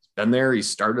been there. He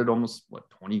started almost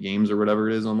 20 games or whatever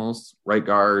it is, almost right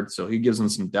guard. So he gives them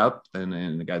some depth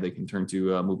and the guy they can turn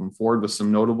to moving forward with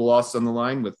some notable losses on the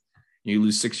line. With you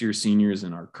lose 6-year seniors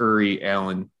in our Curry,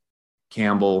 Allen,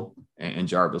 Campbell, and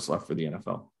Jarvis left for the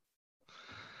NFL.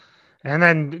 And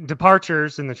then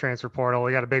departures in the transfer portal.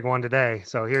 We got a big one today.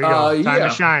 So here you go. Time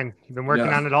to shine. You've been working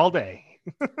on it all day.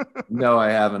 No,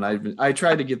 I haven't. I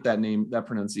tried to get that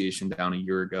pronunciation down a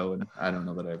year ago, and I don't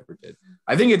know that I ever did.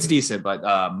 I think it's decent, but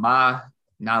Ma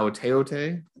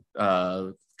Naoteote,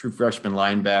 true freshman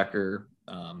linebacker,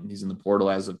 he's in the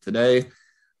portal as of today.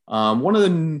 One of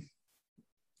the,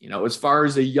 as far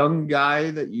as a young guy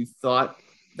that you thought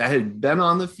that had been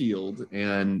on the field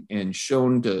and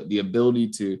shown the ability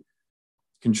to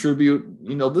contribute,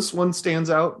 this one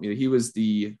stands out. He was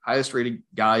the highest rated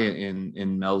guy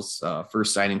in Mel's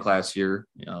first signing class here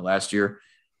last year,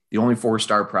 the only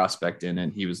 4-star prospect in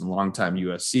it. He was a longtime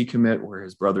USC commit where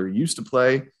his brother used to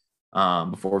play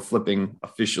before flipping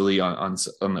officially on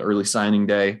the early signing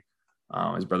day.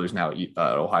 His brother's now at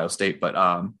Ohio State, but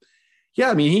I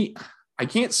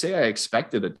can't say I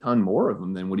expected a ton more of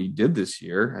him than what he did this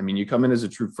year. I mean, you come in as a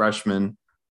true freshman,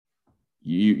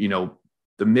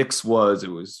 the mix was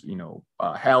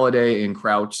Halliday and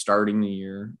Crouch starting the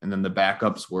year. And then the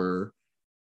backups were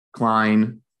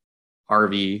Klein,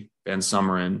 Harvey, Ben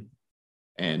Summerin,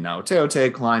 and now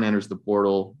Teote. Klein enters the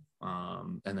portal.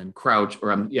 And then Crouch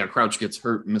gets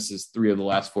hurt, misses 3 of the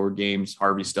last 4 games.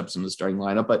 Harvey steps in the starting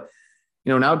lineup. But,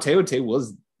 now Teote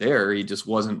was there. He just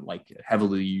wasn't like a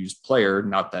heavily used player.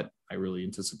 Not that I really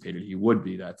anticipated he would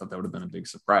be. I thought that would have been a big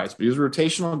surprise. But he was a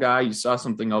rotational guy. You saw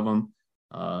something of him.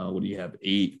 What do you have?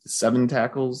 7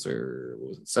 tackles, or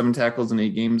was it 7 tackles in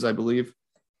 8 games, I believe.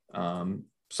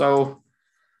 So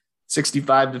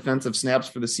 65 defensive snaps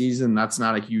for the season. That's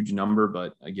not a huge number,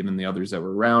 but given the others that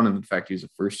were around and the fact he was a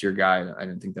first-year guy, I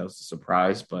didn't think that was a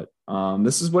surprise. But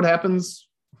this is what happens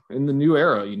in the new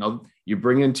era. You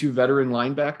bring in 2 veteran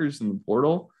linebackers in the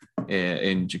portal,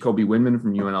 and Jacoby Windman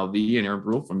from UNLV and Aaron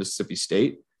Brule from Mississippi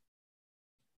State.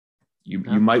 You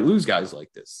might lose guys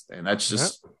like this, and that's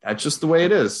just the way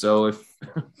it is. So if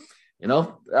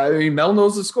Mel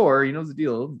knows the score, he knows the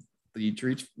deal. He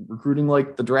treats recruiting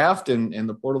like the draft and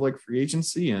the portal like free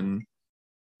agency, and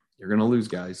you're gonna lose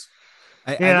guys.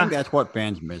 I think that's what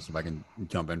fans miss. If I can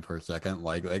jump in for a second,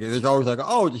 like there's always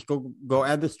just go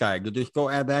add this guy, just go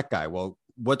add that guy. Well,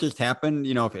 what just happened?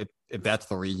 If that's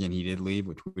the reason he did leave,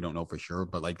 which we don't know for sure,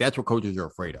 but like that's what coaches are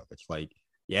afraid of. It's like,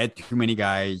 you add too many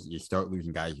guys, you start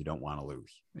losing guys you don't want to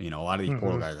lose. A lot of these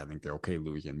portal guys, I think they're okay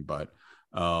losing, but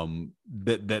that's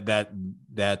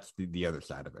the other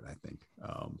side of it, I think.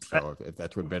 So if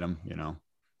that's what bit them,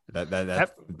 that's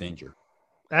the danger.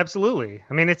 Absolutely.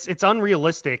 I mean, it's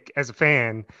unrealistic as a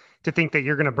fan to think that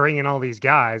you're going to bring in all these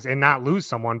guys and not lose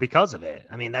someone because of it.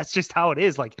 I mean, that's just how it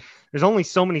is. Like, there's only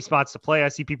so many spots to play. I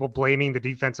see people blaming the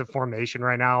defensive formation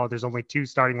right now. There's only 2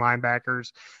 starting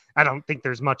linebackers. I don't think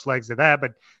there's much legs to that,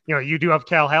 but you do have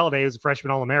Cal Halliday, who's a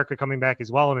freshman All-America, coming back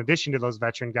as well. In addition to those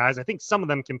veteran guys, I think some of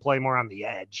them can play more on the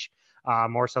edge,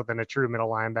 more so than a true middle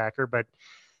linebacker. But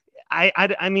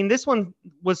I mean, this one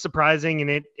was surprising,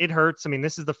 and it hurts. I mean,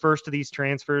 this is the first of these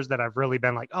transfers that I've really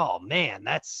been like, oh man,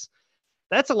 that's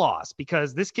a loss,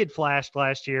 because this kid flashed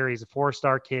last year. He's a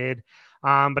 4-star kid.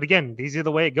 But again, these are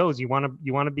the way it goes. You want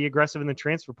to be aggressive in the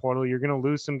transfer portal. You're going to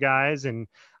lose some guys. And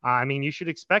I mean, you should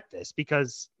expect this,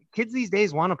 because kids these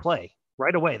days want to play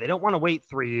right away. They don't want to wait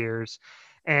 3 years.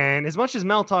 And as much as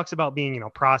Mel talks about being,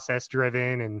 process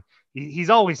driven, and he's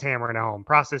always hammering at home,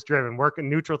 process driven, working,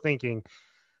 neutral thinking.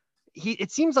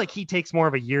 It seems like he takes more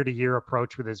of a year-to-year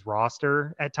approach with his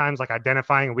roster at times, like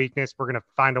identifying a weakness. We're going to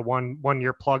find a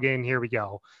one-year plug-in. Here we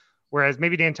go. Whereas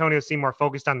maybe D'Antonio seemed more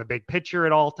focused on the big picture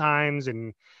at all times.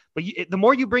 But the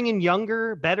more you bring in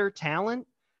younger, better talent,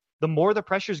 the more the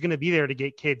pressure is going to be there to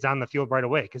get kids on the field right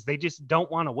away, because they just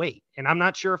don't want to wait. And I'm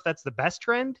not sure if that's the best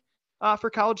trend for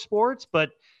college sports, but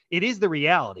it is the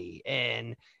reality.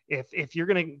 And if you're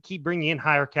going to keep bringing in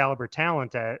higher caliber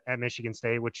talent at Michigan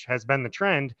State, which has been the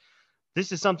trend,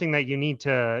 this is something that you need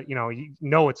to,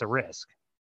 it's a risk.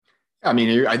 I mean,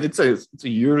 it's a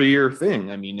year-to-year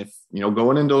thing. I mean, if,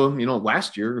 going into,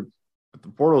 last year with the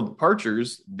portal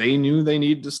departures, they knew they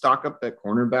needed to stock up that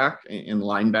cornerback and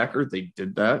linebacker. They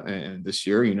did that. And this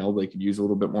year, they could use a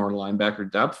little bit more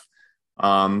linebacker depth.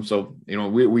 So,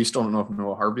 we still don't know if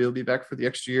Noah Harvey will be back for the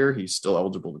extra year. He's still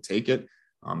eligible to take it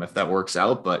if that works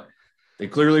out. But they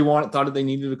clearly thought they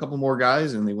needed a couple more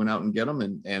guys, and they went out and get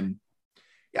them. And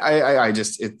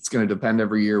it's going to depend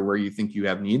every year where you think you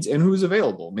have needs and who's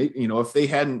available. Maybe,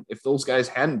 if those guys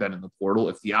hadn't been in the portal,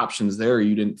 if the options there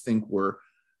you didn't think were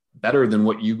better than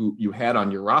what you had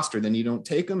on your roster, then you don't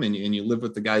take them and you live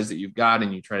with the guys that you've got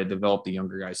and you try to develop the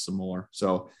younger guys some more.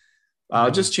 So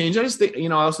just change. I just think, I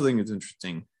also think it's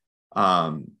interesting.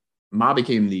 Ma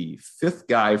became the 5th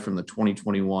guy from the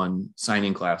 2021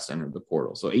 signing class to enter the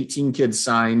portal. So 18 kids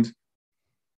signed,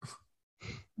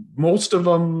 most of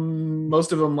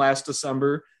them last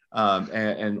December.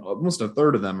 And almost a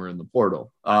third of them are in the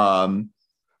portal.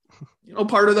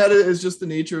 Part of that is just the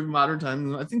nature of modern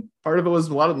times. I think part of it was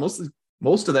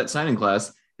most of that signing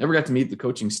class never got to meet the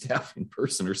coaching staff in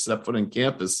person or step foot on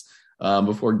campus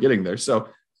before getting there. So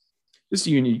just a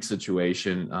unique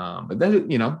situation. But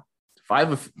then,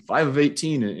 5 of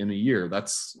 18 in a year,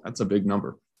 that's a big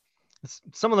number.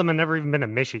 Some of them have never even been to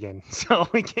Michigan. So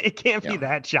it can't be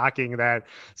that shocking that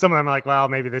some of them are like, well,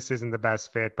 maybe this isn't the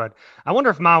best fit. But I wonder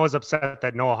if Ma was upset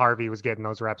that Noah Harvey was getting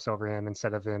those reps over him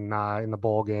instead of in the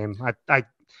bowl game. I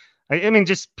mean,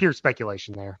 just pure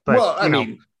speculation there. But I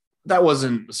mean, that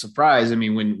wasn't a surprise. I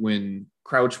mean, when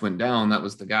Crouch went down, that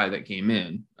was the guy that came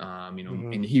in.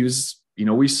 And he was,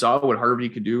 we saw what Harvey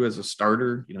could do as a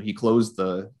starter. He closed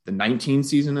the 19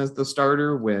 season as the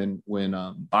starter when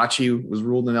Bocce was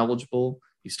ruled ineligible.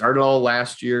 He started all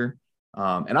last year.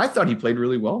 And I thought he played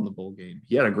really well in the bowl game.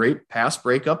 He had a great pass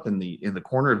breakup in the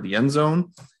corner of the end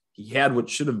zone. He had what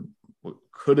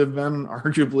could have been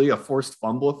arguably a forced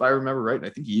fumble, if I remember right. I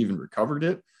think he even recovered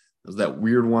it. It was that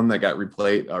weird one that got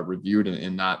reviewed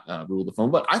and not ruled a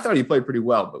fumble. But I thought he played pretty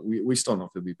well, but we still don't know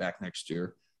if he'll be back next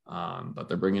year. But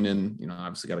they're bringing in,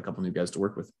 obviously got a couple new guys to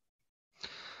work with.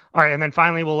 All right. And then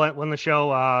finally, we'll let the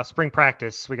show spring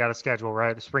practice. We got a schedule,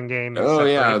 right? The spring game. Oh,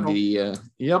 yeah.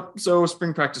 Yep. So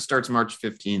spring practice starts March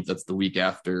 15th. That's the week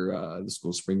after the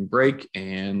school spring break.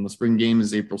 And the spring game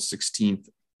is April 16th,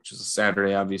 which is a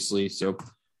Saturday, obviously. So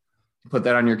put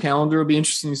that on your calendar. It'll be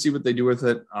interesting to see what they do with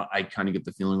it. I kind of get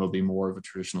the feeling it'll be more of a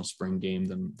traditional spring game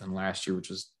than last year, which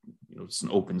was, it's an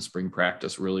open spring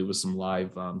practice, really, with some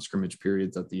live scrimmage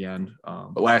periods at the end.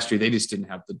 But last year, they just didn't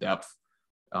have the depth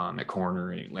at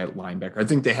corner and at linebacker. I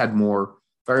think they had more,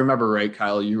 if I remember right,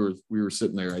 Kyle, we were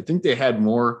sitting there. I think they had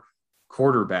more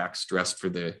quarterbacks dressed for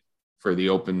the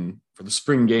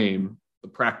spring game, the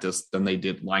practice, than they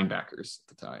did linebackers at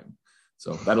the time.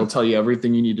 So that'll tell you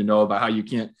everything you need to know about how you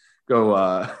can't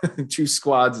go choose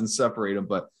squads and separate them.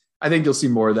 But I think you'll see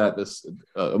more of that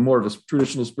more of a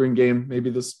traditional spring game maybe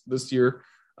this year.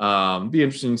 Be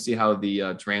interesting to see how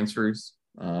the transfers,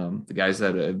 the guys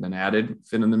that have been added,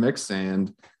 fit in the mix,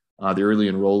 and the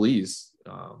early enrollees.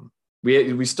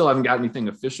 We still haven't got anything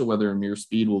official whether Amir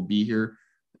Speed will be here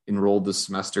enrolled this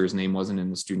semester. His name wasn't in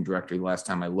the student directory last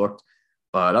time I looked,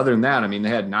 but other than that, I mean, they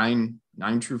had nine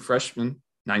true freshmen,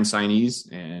 9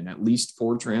 signees, and at least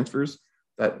 4 transfers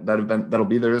that'll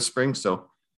be there this spring. So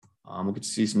we'll get to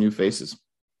see some new faces.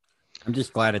 I'm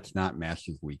just glad it's not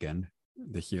Masters weekend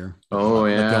this year. Oh,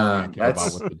 yeah. That's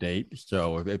about with the date.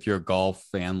 So if you're a golf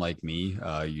fan like me,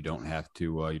 you don't have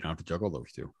to juggle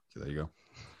those two. So there you go.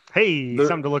 Hey,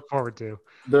 something to look forward to.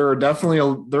 There are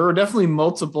definitely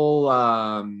multiple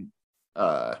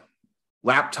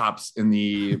laptops in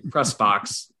the press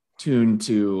box tuned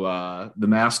to the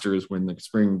Masters when the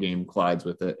spring game collides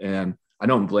with it, and I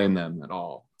don't blame them at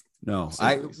all. No,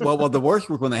 well, the worst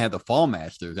was when they had the fall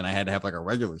Masters, and I had to have like a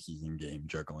regular season game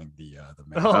juggling the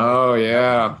Masters. Oh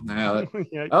yeah.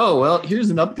 Oh well, here's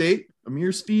an update.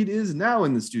 Amir Speed is now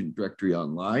in the student directory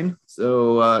online.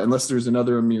 So unless there's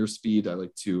another Amir Speed, I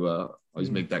like to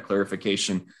always make that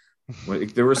clarification.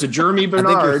 There was a Jeremy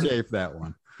Bernard. I think you're safe that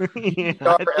one. Yeah,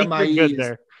 I think you're good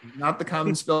there. Not the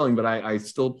common spelling, but I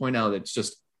still point out it's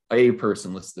just a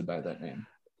person listed by that name.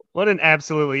 What an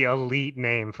absolutely elite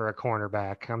name for a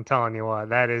cornerback. I'm telling you what,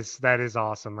 that is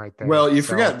awesome right there. Well, you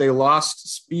forget they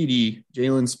lost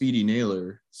Jalen Speedy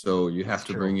Naylor. So you have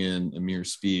to bring in Amir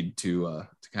Speed to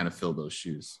kind of fill those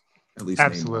shoes. At least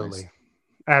absolutely.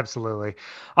 Absolutely.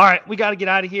 All right. We got to get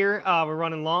out of here. We're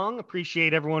running long.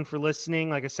 Appreciate everyone for listening.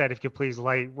 Like I said, if you could please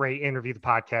rate, and review the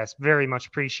podcast, very much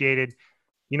appreciated.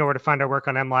 You know where to find our work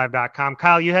on mlive.com.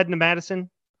 Kyle, you heading to Madison?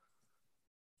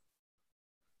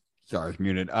 Sorry, I was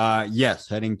muted. Yes,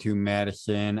 heading to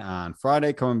Madison on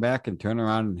Friday, coming back and turning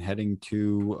around and heading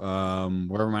to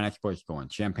wherever my next place is going,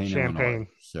 Champaign, Illinois.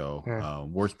 So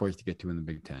worst place to get to in the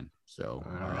Big Ten. So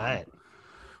all right.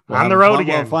 On the road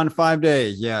again. Fun 5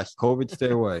 days. Yes. COVID,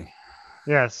 stay away.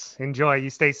 Yes. Enjoy. You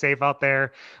stay safe out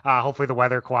there. Hopefully the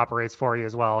weather cooperates for you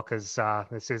as well, because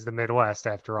this is the Midwest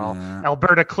after all. Yeah.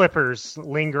 Alberta Clippers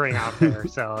lingering out there.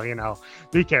 So,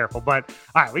 be careful. But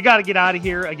all right, we got to get out of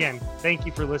here. Again, thank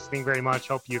you for listening very much.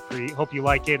 Hope you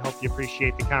like it. Hope you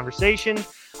appreciate the conversation.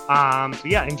 So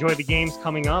yeah, enjoy the games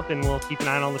coming up, and we'll keep an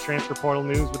eye on all the transfer portal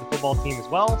news with the football team as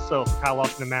well. So for Kyle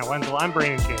Lawson and Matt Wenzel, I'm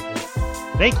Brandon Champion.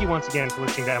 Thank you once again for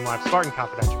listening to MLive Spartan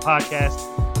Confidential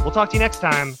Podcast. We'll talk to you next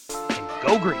time, and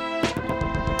go green.